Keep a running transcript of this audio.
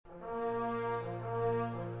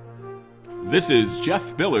This is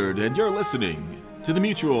Jeff Billard, and you're listening to the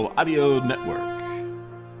Mutual Audio Network.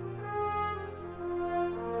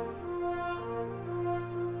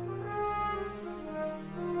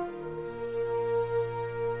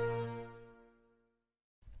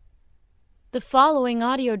 The following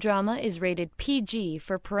audio drama is rated PG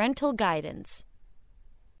for parental guidance.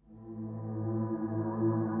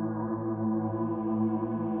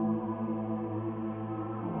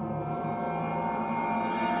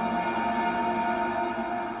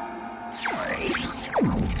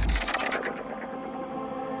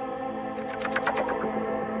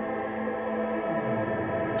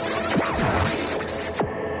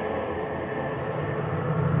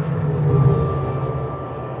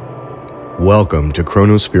 Welcome to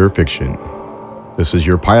Chronosphere Fiction. This is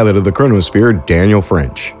your pilot of the Chronosphere, Daniel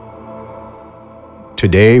French.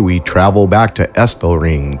 Today we travel back to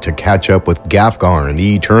Estelring to catch up with Gafgarn,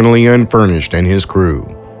 the Eternally Unfurnished, and his crew.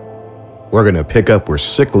 We're going to pick up where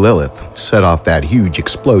Sick Lilith set off that huge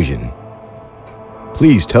explosion.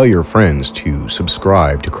 Please tell your friends to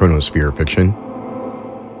subscribe to Chronosphere Fiction.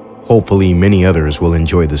 Hopefully many others will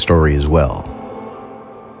enjoy the story as well.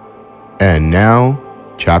 And now,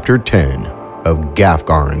 Chapter 10 of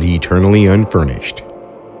Gafgarn, the Eternally Unfurnished,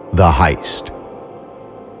 The Heist.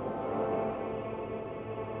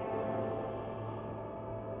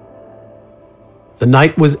 The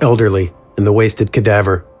night was elderly in the wasted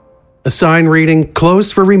cadaver. A sign reading,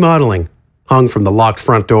 "Closed for remodeling," hung from the locked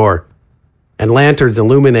front door, and lanterns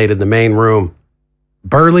illuminated the main room.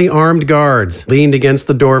 Burly armed guards leaned against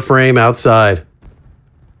the doorframe outside,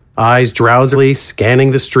 eyes drowsily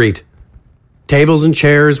scanning the street. Tables and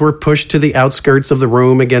chairs were pushed to the outskirts of the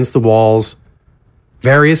room against the walls.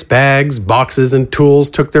 Various bags, boxes, and tools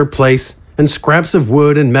took their place, and scraps of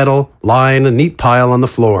wood and metal lie in a neat pile on the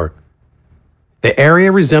floor. The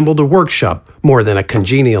area resembled a workshop more than a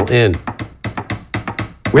congenial inn.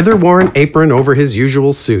 Wither wore an apron over his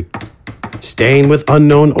usual suit, stained with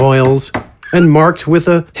unknown oils and marked with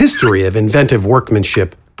a history of inventive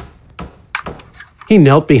workmanship. He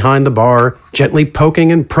knelt behind the bar, gently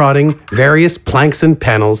poking and prodding various planks and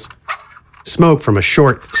panels. Smoke from a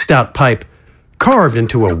short, stout pipe, carved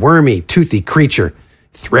into a wormy, toothy creature,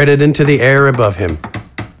 threaded into the air above him.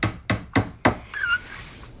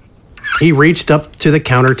 He reached up to the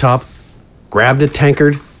countertop, grabbed a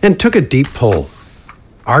tankard, and took a deep pull.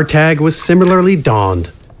 Artag was similarly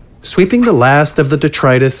donned, sweeping the last of the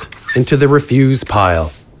detritus into the refuse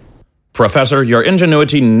pile. Professor, your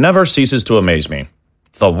ingenuity never ceases to amaze me.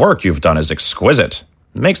 The work you've done is exquisite.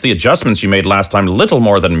 It makes the adjustments you made last time little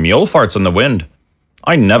more than mule farts in the wind.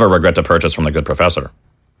 I never regret to purchase from the good professor.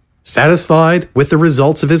 Satisfied with the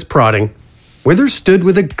results of his prodding, Wither stood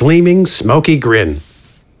with a gleaming, smoky grin.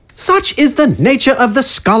 "Such is the nature of the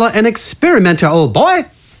scholar and experimenter, old boy,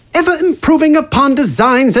 ever improving upon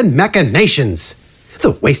designs and machinations.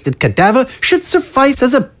 The wasted cadaver should suffice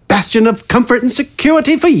as a bastion of comfort and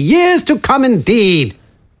security for years to come indeed."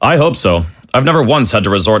 I hope so. I've never once had to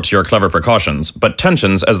resort to your clever precautions, but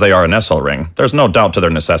tensions as they are in Estelring, there's no doubt to their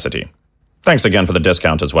necessity. Thanks again for the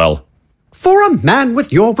discount as well. For a man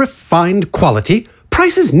with your refined quality,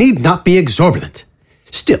 prices need not be exorbitant.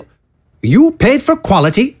 Still, you paid for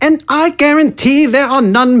quality, and I guarantee there are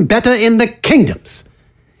none better in the kingdoms.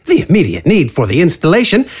 The immediate need for the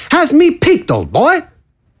installation has me piqued, old boy.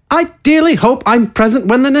 I dearly hope I'm present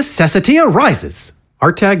when the necessity arises.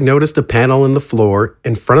 Artag noticed a panel in the floor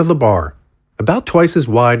in front of the bar, about twice as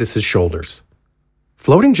wide as his shoulders,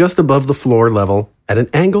 floating just above the floor level at an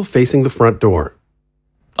angle facing the front door.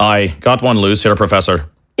 I got one loose here, Professor.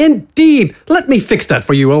 Indeed! Let me fix that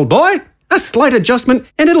for you, old boy. A slight adjustment,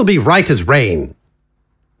 and it'll be right as rain.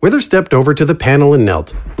 Wither stepped over to the panel and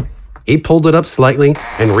knelt. He pulled it up slightly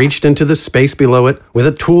and reached into the space below it with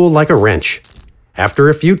a tool like a wrench. After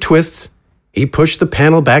a few twists, he pushed the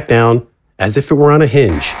panel back down as if it were on a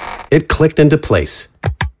hinge. It clicked into place.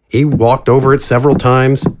 He walked over it several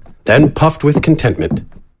times, then puffed with contentment.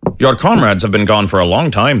 Your comrades have been gone for a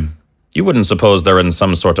long time. You wouldn't suppose they're in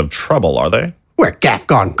some sort of trouble, are they? Where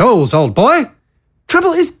Gafgarn goes, old boy,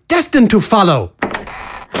 trouble is destined to follow.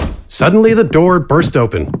 Suddenly the door burst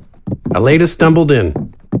open. Aleda stumbled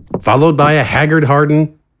in, followed by a haggard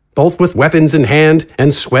Harden, both with weapons in hand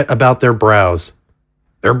and sweat about their brows.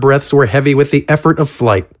 Their breaths were heavy with the effort of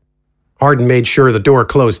flight. Harden made sure the door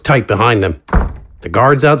closed tight behind them, the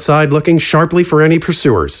guards outside looking sharply for any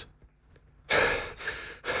pursuers.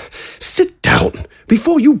 "Sit down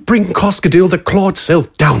before you bring Koskadil the clawed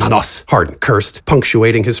self down on us," Harden cursed,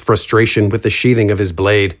 punctuating his frustration with the sheathing of his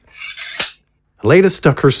blade. Aleda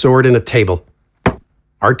stuck her sword in a table.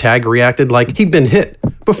 Artag reacted like he'd been hit,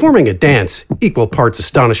 performing a dance, equal parts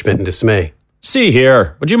astonishment and dismay. See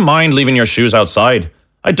here, would you mind leaving your shoes outside?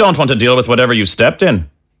 I don't want to deal with whatever you stepped in.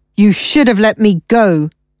 You should have let me go.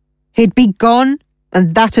 He'd be gone,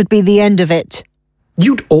 and that'd be the end of it.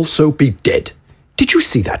 You'd also be dead. Did you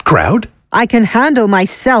see that crowd? I can handle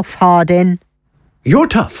myself, Hardin. You're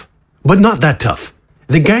tough, but not that tough.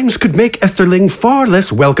 The gangs could make Esterling far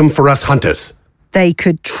less welcome for us hunters. They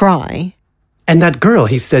could try. And that girl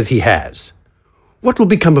he says he has. What will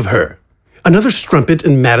become of her? Another strumpet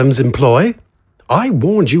in Madam's employ? I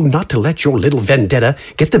warned you not to let your little vendetta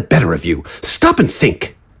get the better of you. Stop and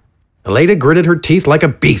think. Eleda gritted her teeth like a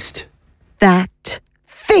beast. That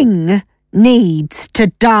thing needs to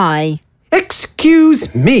die.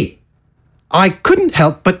 Excuse me. I couldn't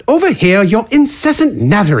help but overhear your incessant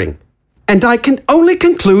nattering. And I can only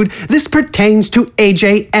conclude this pertains to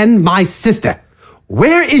AJ and my sister.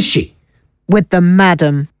 Where is she? With the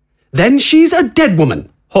madam. Then she's a dead woman.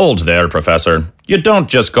 Hold there, Professor. You don't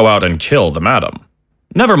just go out and kill the madam.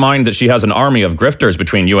 Never mind that she has an army of grifters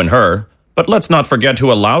between you and her, but let's not forget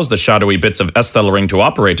who allows the shadowy bits of Estelring to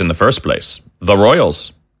operate in the first place. The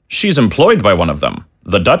Royals. She's employed by one of them,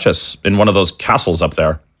 the Duchess, in one of those castles up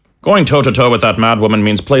there. Going toe-to-toe with that madwoman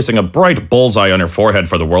means placing a bright bullseye on her forehead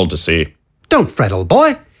for the world to see. Don't fret, old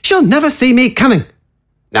boy. She'll never see me coming.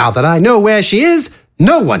 Now that I know where she is,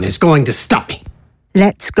 no one is going to stop me.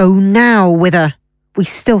 Let's go now with her. We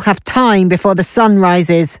still have time before the sun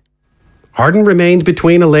rises. Hardin remained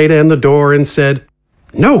between Eleda and the door and said,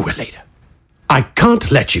 No, Eleda. I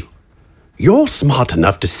can't let you. You're smart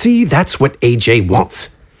enough to see that's what AJ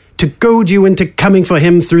wants. To goad you into coming for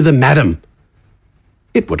him through the madam.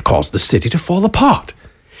 It would cause the city to fall apart.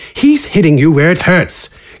 He's hitting you where it hurts.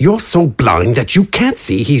 You're so blind that you can't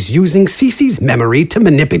see he's using Cece's memory to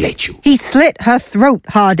manipulate you. He slit her throat,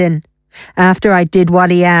 Hardin. After I did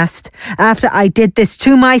what he asked, after I did this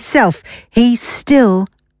to myself, he still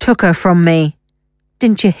took her from me.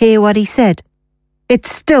 Didn't you hear what he said?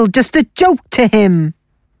 It's still just a joke to him.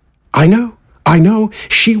 I know.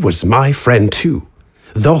 She was my friend too.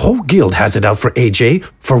 The whole guild has it out for AJ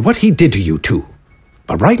for what he did to you two.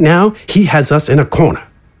 But right now, he has us in a corner.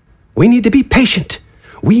 We need to be patient.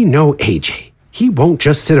 We know AJ. He won't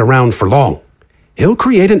just sit around for long. He'll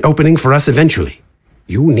create an opening for us eventually.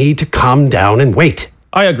 You need to calm down and wait.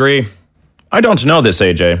 I agree. I don't know this,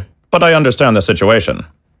 AJ, but I understand the situation.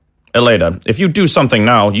 Eleda, if you do something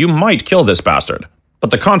now, you might kill this bastard,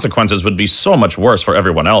 but the consequences would be so much worse for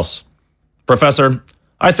everyone else. Professor,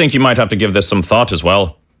 I think you might have to give this some thought as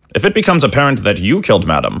well. If it becomes apparent that you killed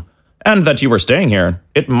Madam, and that you were staying here,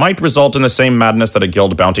 it might result in the same madness that a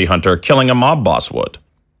guild bounty hunter killing a mob boss would.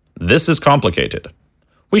 This is complicated.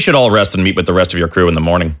 We should all rest and meet with the rest of your crew in the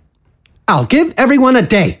morning. I'll give everyone a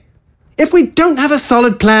day. If we don't have a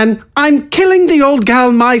solid plan, I'm killing the old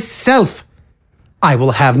gal myself. I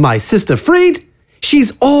will have my sister freed.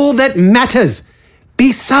 She's all that matters.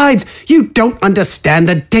 Besides, you don't understand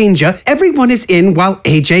the danger everyone is in while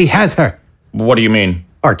AJ has her. What do you mean?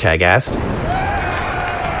 Artag asked.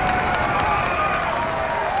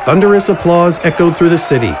 Thunderous applause echoed through the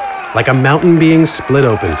city, like a mountain being split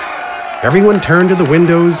open. Everyone turned to the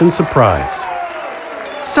windows in surprise.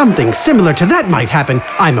 Something similar to that might happen,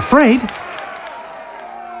 I'm afraid.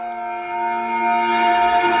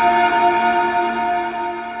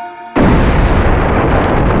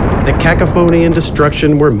 The cacophony and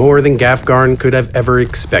destruction were more than Gafgarn could have ever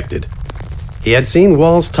expected. He had seen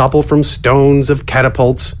walls topple from stones of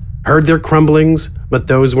catapults, heard their crumblings, but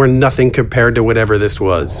those were nothing compared to whatever this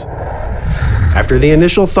was. After the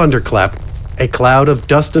initial thunderclap, a cloud of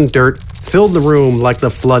dust and dirt filled the room like the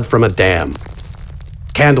flood from a dam.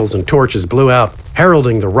 Candles and torches blew out,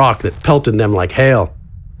 heralding the rock that pelted them like hail.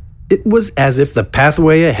 It was as if the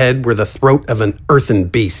pathway ahead were the throat of an earthen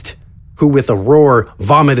beast, who with a roar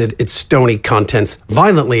vomited its stony contents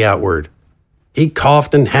violently outward. He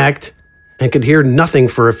coughed and hacked, and could hear nothing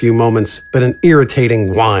for a few moments but an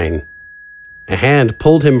irritating whine. A hand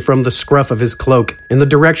pulled him from the scruff of his cloak in the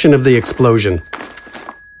direction of the explosion.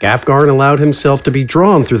 Gafgarn allowed himself to be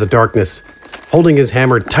drawn through the darkness, holding his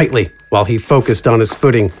hammer tightly while he focused on his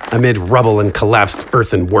footing amid rubble and collapsed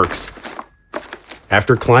earthen works.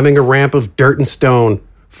 After climbing a ramp of dirt and stone,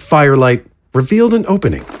 firelight revealed an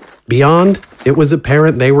opening. Beyond, it was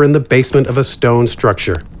apparent they were in the basement of a stone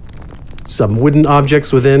structure. Some wooden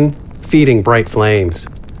objects within, feeding bright flames.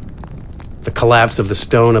 The collapse of the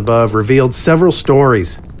stone above revealed several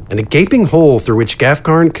stories, and a gaping hole through which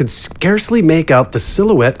Gafgarn could scarcely make out the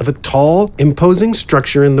silhouette of a tall, imposing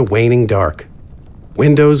structure in the waning dark.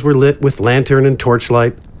 Windows were lit with lantern and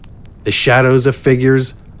torchlight, the shadows of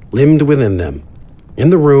figures limned within them. In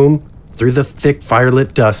the room, Through the thick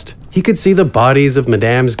firelit dust, he could see the bodies of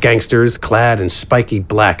Madame's gangsters clad in spiky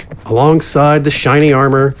black, alongside the shiny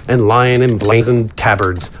armor and lion-emblazoned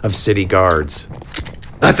tabards of city guards.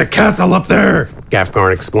 "That's a castle up there,"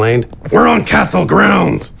 Gafgarn explained. "We're on castle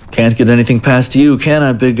grounds." "Can't get anything past you, can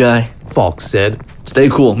I, big guy?" Falk said. "Stay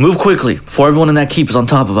cool. Move quickly, before everyone in that keep is on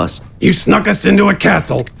top of us." "You snuck us into a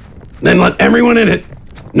castle, then let everyone in it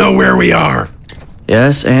know where we are."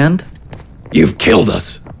 "Yes, and?" "You've killed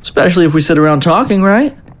us." "Especially if we sit around talking,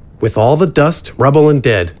 right?" With all the dust, rubble, and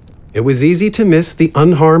dead, it was easy to miss the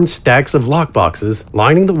unharmed stacks of lockboxes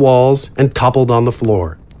lining the walls and toppled on the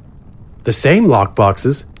floor. The same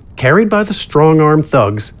lockboxes carried by the strong-armed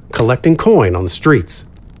thugs collecting coin on the streets.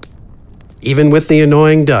 Even with the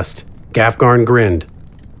annoying dust, Gafgarn grinned.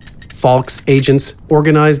 Falk's agents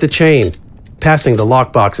organized a chain, passing the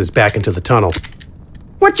lockboxes back into the tunnel.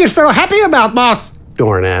 "What you so happy about, boss?"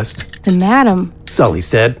 Dorn asked. "The madam," Sully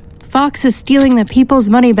said. "Fox is stealing the people's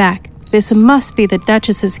money back. This must be the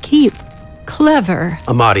Duchess's keep." "Clever.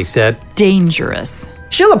 Amadi said. Dangerous."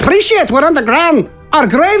 "She'll appreciate we're underground. Our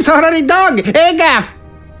grave's already dug, eh, Gaff?"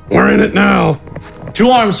 "We're in it now." "To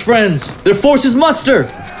arms, friends! Their forces muster!"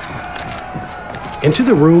 Into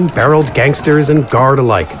the room barreled gangsters and guard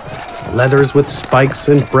alike, leathers with spikes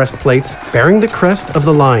and breastplates bearing the crest of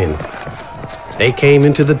the lion. They came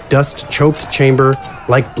into the dust-choked chamber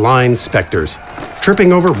like blind specters,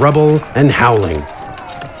 tripping over rubble and howling.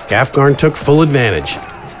 Gafgarn took full advantage.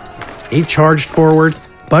 He charged forward,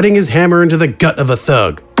 butting his hammer into the gut of a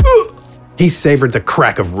thug. He savored the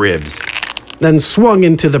crack of ribs, then swung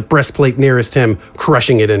into the breastplate nearest him,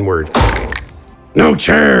 crushing it inward. "No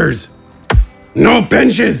chairs! No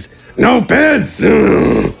benches! No beds!"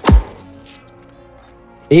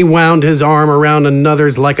 He wound his arm around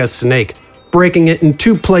another's like a snake, breaking it in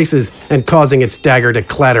 2 places and causing its dagger to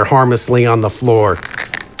clatter harmlessly on the floor.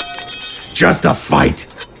 "Just a fight!"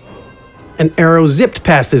 An arrow zipped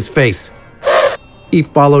past his face. He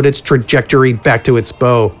followed its trajectory back to its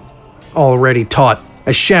bow. Already taut,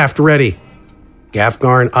 a shaft ready.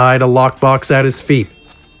 Gafgarn eyed a lockbox at his feet,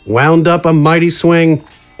 wound up a mighty swing,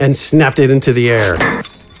 and snapped it into the air.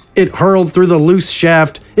 It hurled through the loose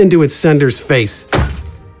shaft into its sender's face.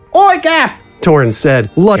 "Oi, Gaff!" Torrin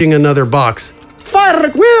said, lugging another box. "Fire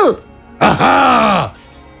at will!" "Aha!"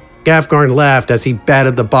 Gafgarn laughed as he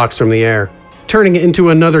batted the box from the air, turning it into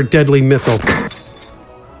another deadly missile.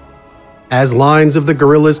 As lines of the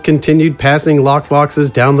guerrillas continued passing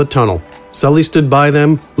lockboxes down the tunnel, Sully stood by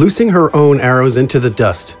them, loosing her own arrows into the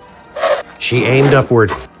dust. She aimed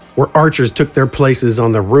upward, where archers took their places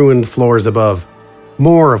on the ruined floors above.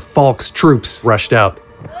 More of Falk's troops rushed out.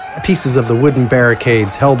 Pieces of the wooden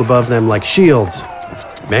barricades held above them like shields.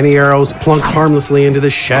 Many arrows plunked harmlessly into the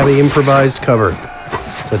shabby improvised cover,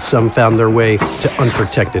 but some found their way to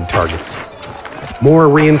unprotected targets. More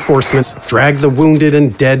reinforcements dragged the wounded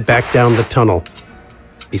and dead back down the tunnel.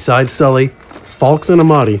 Besides Sully, Falks and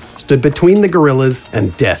Amadi stood between the guerrillas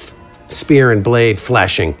and death, spear and blade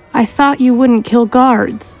flashing. "I thought you wouldn't kill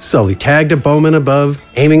guards." Sully tagged a bowman above,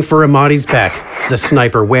 aiming for Amadi's back, the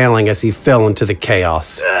sniper wailing as he fell into the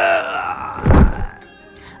chaos.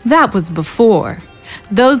 That was before.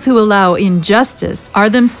 Those who allow injustice are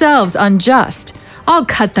themselves unjust. I'll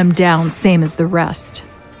cut them down same as the rest."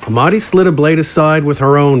 Amadi slid a blade aside with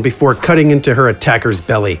her own before cutting into her attacker's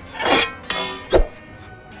belly.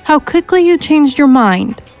 "How quickly you changed your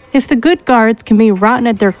mind. If the good guards can be rotten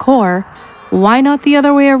at their core, why not the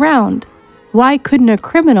other way around? Why couldn't a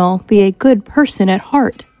criminal be a good person at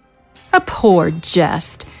heart?" A poor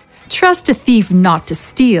jest. Trust a thief not to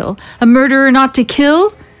steal, a murderer not to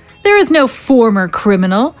kill? There is no former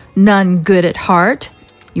criminal, none good at heart.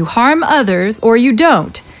 You harm others or you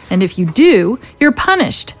don't, and if you do, you're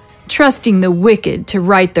punished. Trusting the wicked to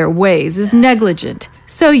right their ways is negligent,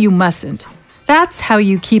 so you mustn't. That's how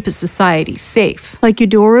you keep a society safe. Like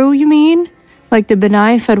Edoru, you mean? Like the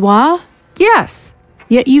Benai Fadwa? Yes.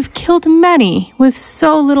 Yet you've killed many with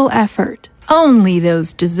so little effort. Only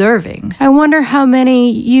those deserving. I wonder how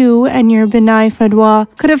many you and your Benai Fadwa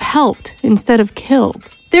could have helped instead of killed.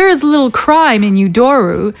 There is little crime in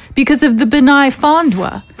Edoru because of the Benai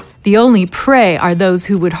Fandwa. The only prey are those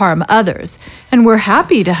who would harm others, and we're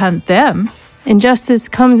happy to hunt them. Injustice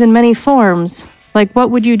comes in many forms. Like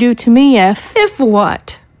what would you do to me if... If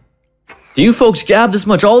what? "Do you folks gab this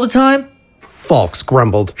much all the time?" Falks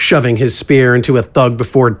grumbled, shoving his spear into a thug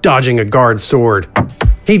before dodging a guard's sword.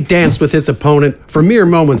 He danced with his opponent for mere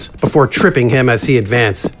moments before tripping him as he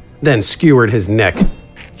advanced, then skewered his neck.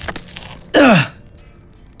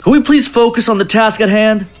 "Could we please focus on the task at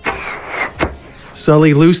hand?"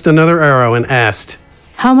 Sully loosed another arrow and asked,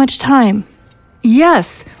 How much time?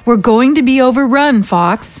 Yes, we're going to be overrun,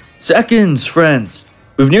 Fox. Seconds, friends.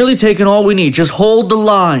 We've nearly taken all we need. Just hold the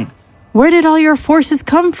line. Where did all your forces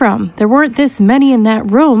come from? There weren't this many in that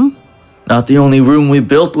room. Not the only room we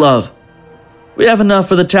built, love. We have enough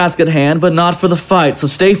for the task at hand, but not for the fight, so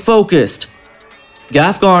stay focused.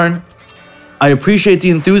 Gafgarn, I appreciate the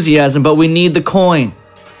enthusiasm, but we need the coin.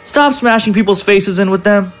 Stop smashing people's faces in with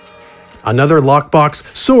them. Another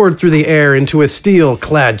lockbox soared through the air into a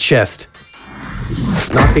steel-clad chest,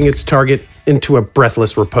 knocking its target into a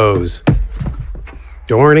breathless repose.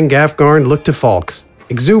 Dorn and Gafgarn looked to Falks,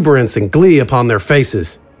 exuberance and glee upon their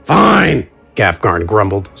faces. "Fine," Gafgarn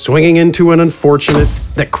grumbled, swinging into an unfortunate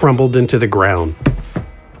that crumbled into the ground.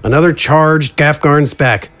 Another charged Gafgarn's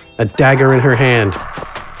back, a dagger in her hand.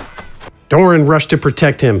 Doran rushed to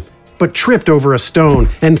protect him, but tripped over a stone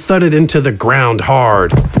and thudded into the ground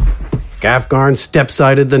hard. Gafgarn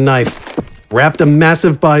step-sided the knife, wrapped a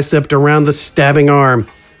massive bicep around the stabbing arm,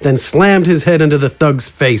 then slammed his head into the thug's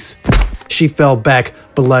face. She fell back,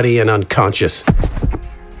 bloody and unconscious.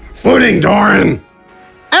 "Footing, Doran!"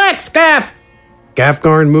 Axe, Gaff!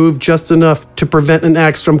 Gafgarn moved just enough to prevent an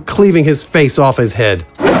axe from cleaving his face off his head.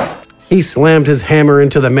 He slammed his hammer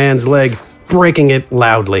into the man's leg, breaking it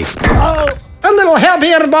loudly. Oh, a little help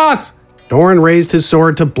here, boss! Doran raised his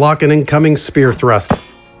sword to block an incoming spear thrust.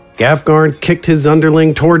 Gafgarn kicked his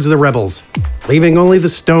underling towards the rebels, leaving only the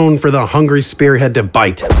stone for the hungry spearhead to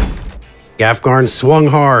bite. Gafgarn swung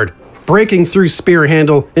hard, breaking through spear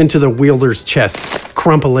handle into the wielder's chest,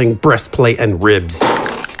 crumpling breastplate and ribs.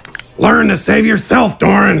 "Learn to save yourself,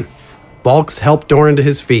 Doran!" Valks helped Doran to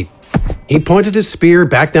his feet. He pointed his spear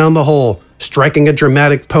back down the hole, striking a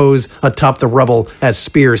dramatic pose atop the rubble as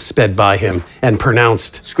spears sped by him, and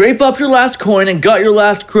pronounced, "Scrape up your last coin and gut your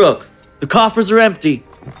last crook. The coffers are empty."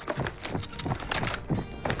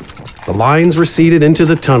 The lines receded into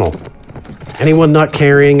the tunnel. Anyone not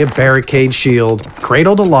carrying a barricade shield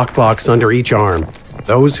cradled a lockbox under each arm.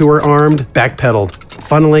 Those who were armed backpedaled,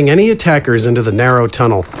 funneling any attackers into the narrow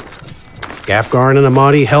tunnel. Gafgarn and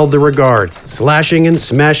Amadi held the regard, slashing and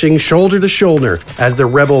smashing shoulder to shoulder as the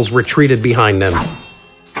rebels retreated behind them.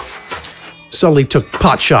 Sully took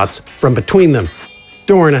pot shots from between them.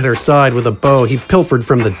 Doran at her side with a bow he pilfered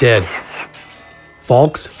from the dead.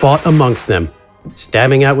 Falks fought amongst them,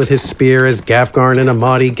 stabbing out with his spear as Gafgarn and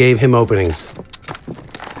Amadi gave him openings.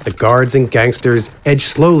 The guards and gangsters edged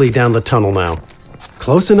slowly down the tunnel now,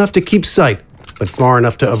 close enough to keep sight, but far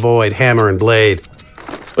enough to avoid hammer and blade.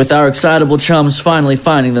 With our excitable chums finally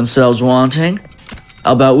finding themselves wanting,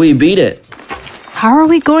 how about we beat it? How are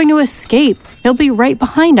we going to escape? He'll be right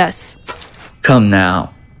behind us. Come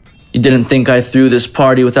now. You didn't think I threw this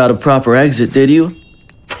party without a proper exit, did you?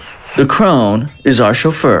 The crone is our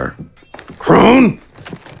chauffeur. Crone?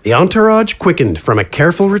 The entourage quickened from a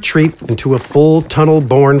careful retreat into a full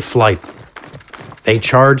tunnel-borne flight. They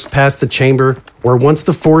charged past the chamber where once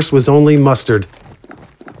the force was only mustered,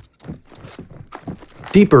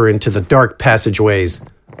 deeper into the dark passageways,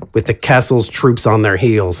 with the castle's troops on their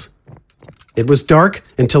heels. It was dark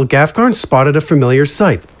until Gafgarn spotted a familiar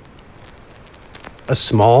sight. A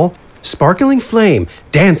small, sparkling flame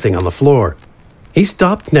dancing on the floor. He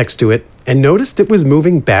stopped next to it and noticed it was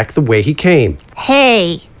moving back the way he came.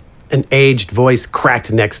 Hey! An aged voice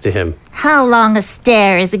cracked next to him. How long a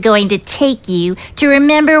stare is it going to take you to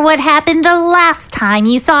remember what happened the last time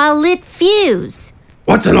you saw a lit fuse?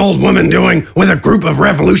 What's an old woman doing with a group of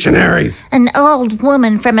revolutionaries? An old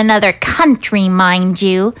woman from another country, mind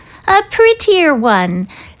you. A prettier one.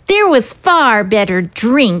 There was far better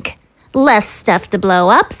drink. Less stuff to blow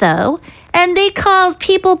up, though. And they called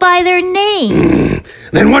people by their name.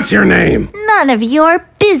 Then what's your name? None of your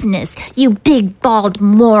business, you big bald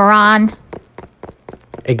moron.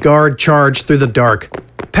 A guard charged through the dark,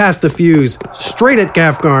 past the fuse, straight at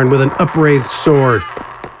Gafgarn with an upraised sword.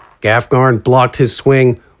 Gafgarn blocked his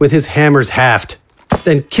swing with his hammer's haft,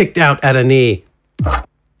 then kicked out at a knee.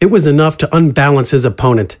 It was enough to unbalance his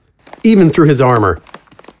opponent, even through his armor.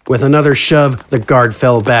 With another shove, the guard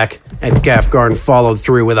fell back, and Gafgarn followed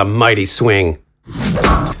through with a mighty swing.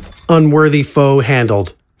 Unworthy foe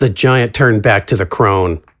handled, the giant turned back to the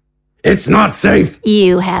crone. It's not safe.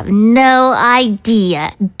 You have no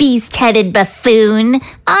idea, beast-headed buffoon.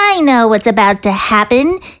 I know what's about to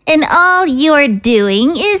happen, and all you're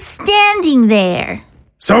doing is standing there.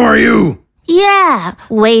 So are you. Yeah,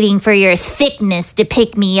 waiting for your thickness to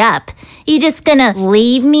pick me up. You just gonna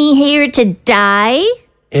leave me here to die?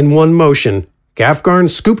 In one motion, Gafgarn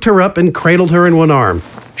scooped her up and cradled her in one arm.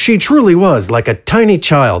 She truly was like a tiny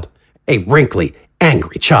child, a wrinkly,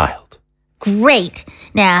 angry child. Great.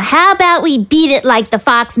 Now, how about we beat it like the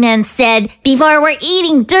Foxmen said before we're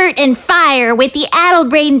eating dirt and fire with the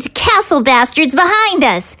addle-brained castle bastards behind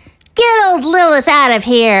us? Get old Lilith out of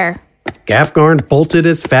here. Gafgarn bolted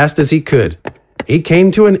as fast as he could. He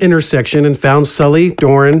came to an intersection and found Sully,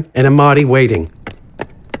 Doran, and Amadi waiting.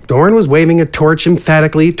 Doran was waving a torch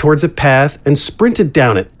emphatically towards a path and sprinted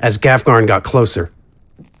down it as Gafgarn got closer.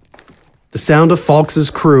 The sound of Falks's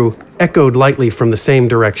crew echoed lightly from the same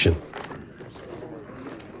direction.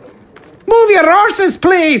 Move your horses,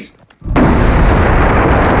 please!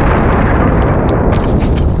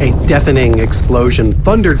 A deafening explosion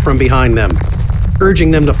thundered from behind them,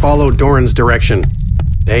 urging them to follow Doran's direction.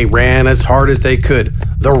 They ran as hard as they could.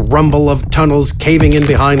 The rumble of tunnels caving in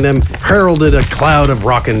behind them heralded a cloud of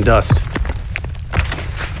rock and dust.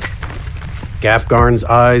 Gafgarn's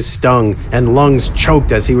eyes stung and lungs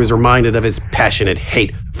choked as he was reminded of his passionate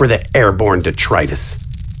hate for the airborne detritus.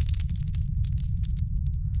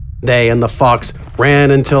 They and the Fox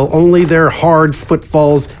ran until only their hard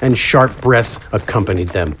footfalls and sharp breaths accompanied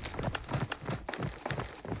them.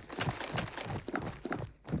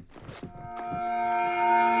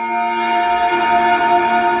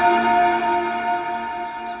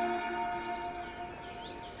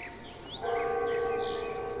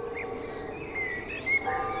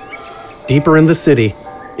 Deeper in the city,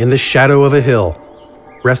 in the shadow of a hill,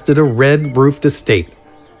 rested a red-roofed estate.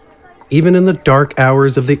 Even in the dark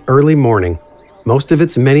hours of the early morning, most of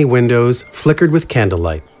its many windows flickered with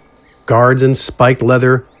candlelight. Guards in spiked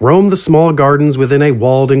leather roamed the small gardens within a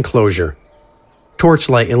walled enclosure.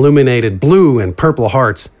 Torchlight illuminated blue and purple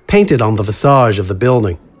hearts painted on the visage of the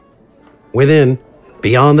building. Within,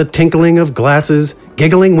 beyond the tinkling of glasses,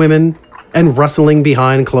 giggling women, and rustling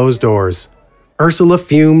behind closed doors, Ursula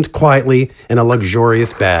fumed quietly in a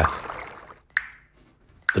luxurious bath.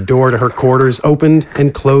 The door to her quarters opened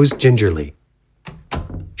and closed gingerly.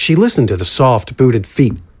 She listened to the soft, booted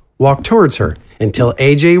feet walk towards her until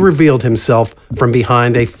AJ revealed himself from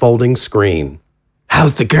behind a folding screen.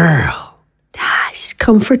 "How's the girl?" She's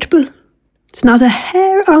comfortable. There's not a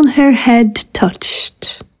hair on her head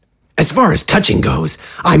touched. "As far as touching goes,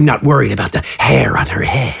 I'm not worried about the hair on her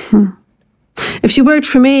head." If she worked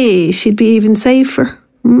for me, she'd be even safer.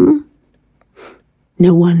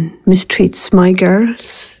 No one mistreats my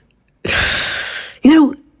girls.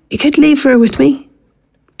 You could leave her with me.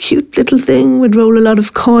 Cute little thing would roll a lot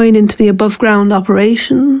of coin into the above-ground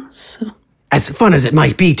operations. As fun as it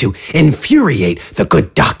might be to infuriate the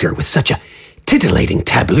good doctor with such a titillating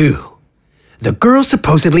tableau, the girl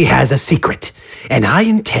supposedly has a secret, and I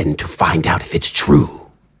intend to find out if it's true.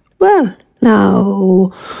 Well,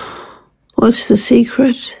 now, what's the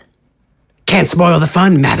secret? Can't spoil the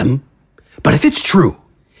fun, madam. But if it's true,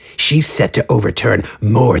 she's set to overturn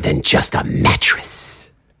more than just a mattress.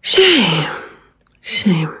 Shame.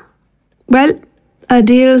 Well, a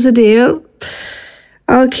deal's a deal.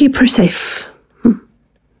 I'll keep her safe.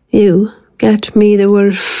 You get me the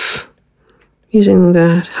wolf. Using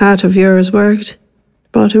that hat of yours worked.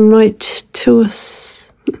 Brought him right to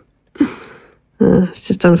us. It's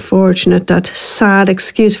just unfortunate that sad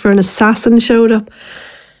excuse for an assassin showed up.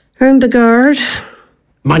 And the guard.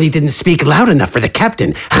 Money didn't speak loud enough for the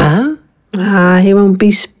captain, huh? He won't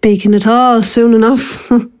be speaking at all soon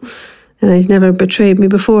enough. And he's never betrayed me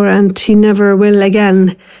before, and he never will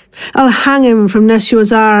again. I'll hang him from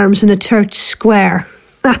Neshua's arms in the church square.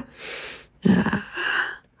 I'll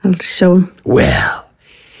show him. Well,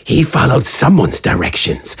 he followed someone's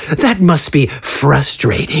directions. That must be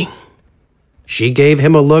frustrating. She gave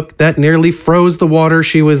him a look that nearly froze the water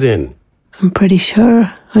she was in. I'm pretty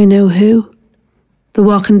sure I know who. The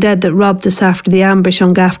walking dead that robbed us after the ambush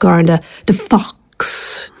on Gafgarn, the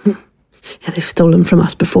Fox. Yeah, they've stolen from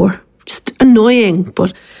us before. Just annoying,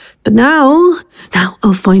 but now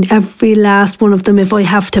I'll find every last one of them if I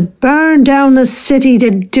have to burn down the city to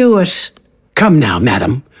do it. Come now,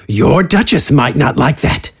 madam. Your Duchess might not like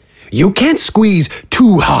that. You can't squeeze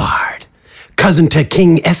too hard. Cousin to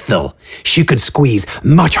King Esthel, she could squeeze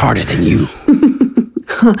much harder than you.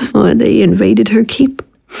 They invaded her keep.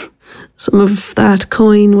 Some of that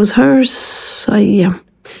coin was hers. I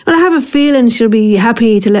have a feeling she'll be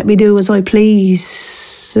happy to let me do as I please,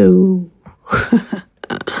 so...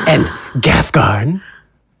 And Gafgarn?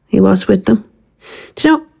 He was with them. Do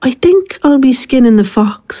you know, I think I'll be skinning the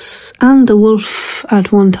fox and the wolf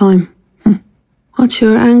at one time. What's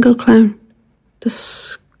your angle, clown?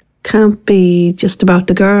 This can't be just about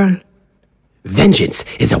the girl. Vengeance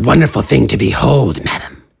is a wonderful thing to behold,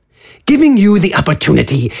 madam. Giving you the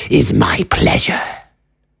opportunity is my pleasure.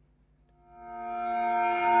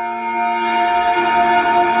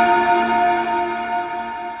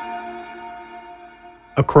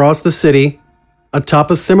 across the city,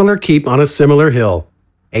 atop a similar keep on a similar hill,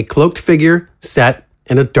 a cloaked figure sat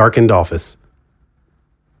in a darkened office.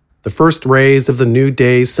 The first rays of the new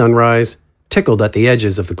day's sunrise tickled at the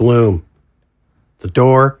edges of the gloom. The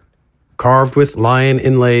door, carved with lion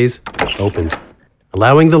inlays, opened,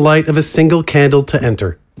 allowing the light of a single candle to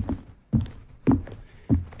enter.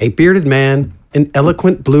 A bearded man in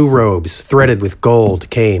eloquent blue robes threaded with gold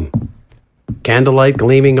came, candlelight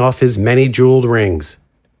gleaming off his many jeweled rings.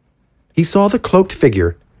 He saw the cloaked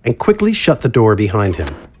figure and quickly shut the door behind him.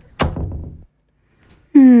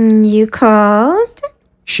 You called?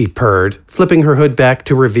 She purred, flipping her hood back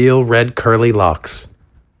to reveal red curly locks.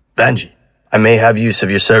 Vanji, I may have use of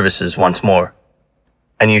your services once more,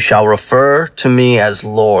 and you shall refer to me as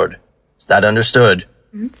Lord. Is that understood?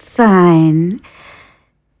 Fine.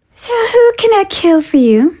 So who can I kill for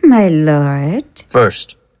you, my lord?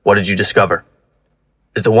 First, what did you discover?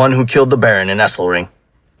 Is the one who killed the Baron in Esselring.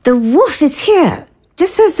 The wolf is here,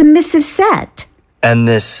 just as the missive said. And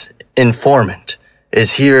this informant,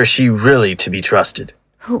 is he or she really to be trusted?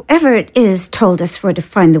 Whoever it is told us where to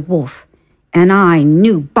find the wolf, and I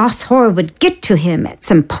knew Boss Horror would get to him at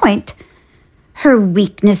some point. Her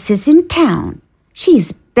weakness is in town.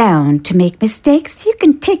 She's bound to make mistakes you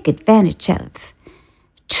can take advantage of.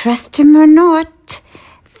 Trust him or not,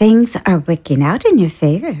 things are working out in your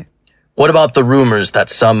favor. What about the rumors that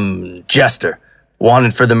some jester,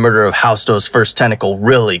 wanted for the murder of Hausto's first tentacle,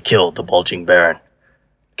 really killed the bulging Baron?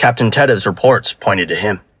 Captain Tedda's reports pointed to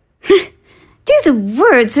him. Do the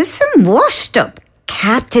words of some washed-up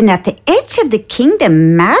captain at the edge of the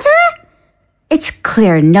kingdom matter? It's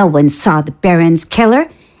clear no one saw the Baron's killer,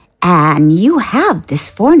 and you have this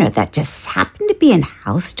foreigner that just happened to be in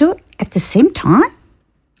Hausto at the same time?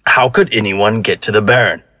 How could anyone get to the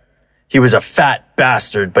Baron? He was a fat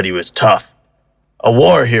bastard, but he was tough. A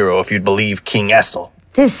war hero, if you'd believe King Essel.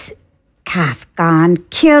 This Kafgan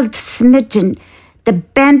killed Smidgen, the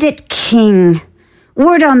bandit king.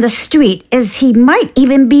 Word on the street is he might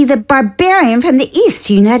even be the barbarian from the east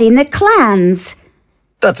uniting the clans.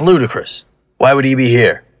 That's ludicrous. Why would he be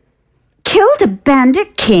here? Killed a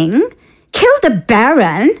bandit king? Killed a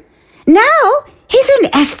baron? Now he's in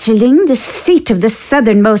Esterling, the seat of the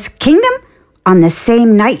southernmost kingdom, on the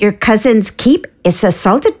same night your cousin's keep is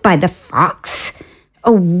assaulted by the fox.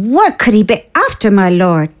 Oh, what could he be after, my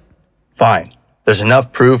lord? Fine. There's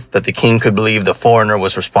enough proof that the king could believe the foreigner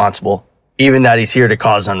was responsible, even that he's here to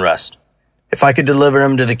cause unrest. If I could deliver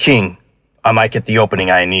him to the king, I might get the opening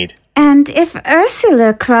I need. And if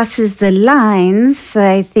Ursula crosses the lines,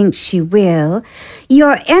 I think she will,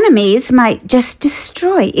 your enemies might just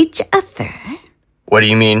destroy each other. What do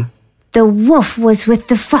you mean? The wolf was with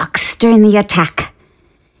the fox during the attack.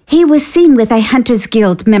 He was seen with a Hunters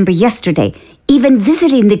Guild member yesterday, even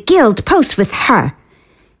visiting the guild post with her.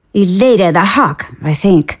 Elada the hawk, I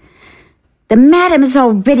think. The madam is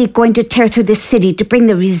already going to tear through the city to bring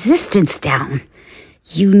the resistance down.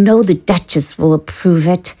 You know the Duchess will approve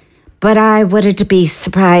it, but I wouldn't be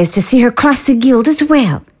surprised to see her cross the guild as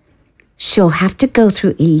well. She'll have to go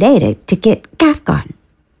through Elada to get Gafgon,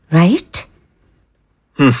 right?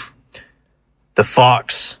 The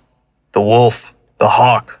fox, the wolf, the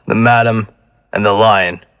hawk, the madam, and the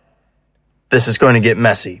lion. This is going to get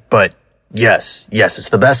messy, but yes, it's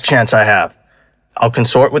the best chance I have. I'll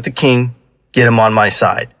consort with the king, get him on my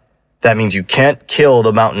side. That means you can't kill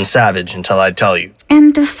the mountain savage until I tell you.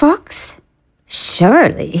 And the fox?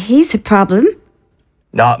 Surely he's a problem.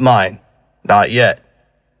 Not mine. Not yet.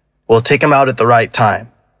 We'll take him out at the right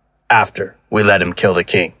time, after we let him kill the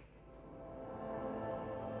king.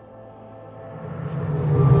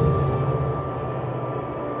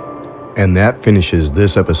 And that finishes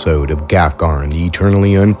this episode of Gafgarn, the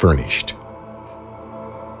Eternally Unfurnished.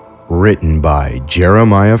 Written by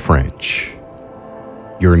Jeremiah French.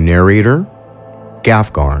 Your narrator,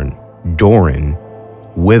 Gafgarn, Doran,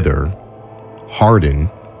 Wither,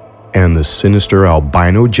 Hardin, and the sinister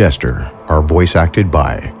albino jester are voice acted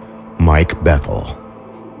by Mike Bethel.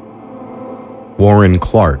 Warren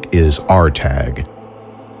Clark is Artag.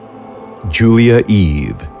 Julia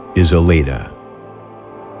Eve is Elada.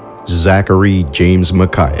 Zachary James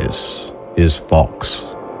Macias is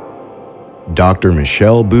Fawkes. Dr.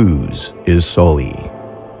 Michelle Booz is Sully.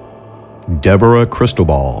 Deborah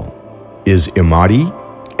Cristobal is Imadi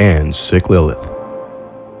and Sick Lilith.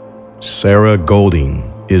 Sarah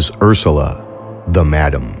Golding is Ursula, the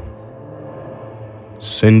Madam.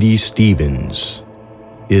 Cindy Stevens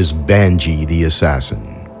is Vanji the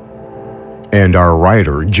Assassin. And our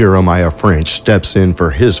writer, Jeremiah French, steps in for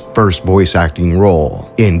his first voice acting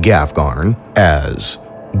role in Gafgarn as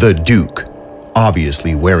the Duke,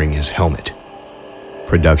 obviously wearing his helmet.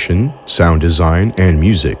 Production, sound design, and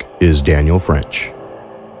music is Daniel French.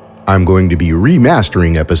 I'm going to be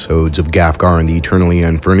remastering episodes of Gafgar and the Eternally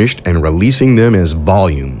Unfurnished and releasing them as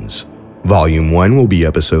volumes. Volume 1 will be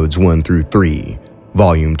episodes 1 through 3.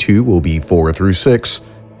 Volume 2 will be 4 through 6,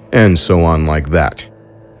 and so on like that.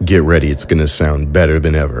 Get ready, it's going to sound better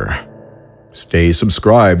than ever. Stay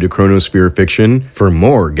subscribed to Chronosphere Fiction for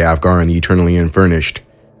more Gafgar and the Eternally Unfurnished.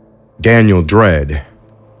 Daniel Dread,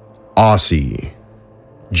 Aussie,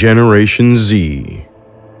 Generation Z,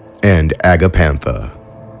 and Agapantha.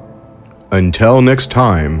 Until next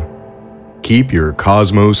time, keep your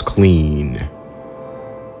cosmos clean.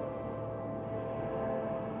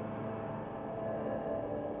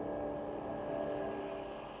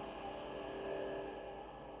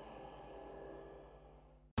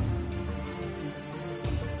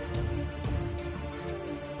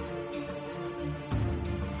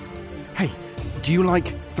 Hey, do you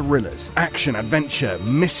like thrillers, action, adventure,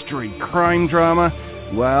 mystery, crime drama?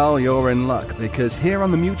 Well, you're in luck, because here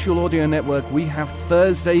on the Mutual Audio Network we have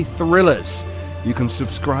Thursday Thrillers. You can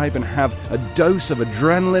subscribe and have a dose of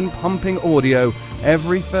adrenaline-pumping audio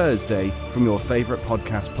every Thursday from your favorite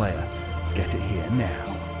podcast player. Get it here now.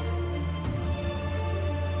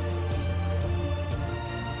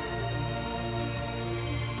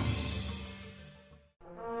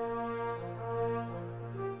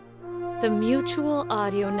 The Mutual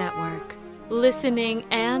Audio Network. Listening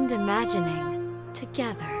and imagining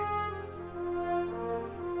together.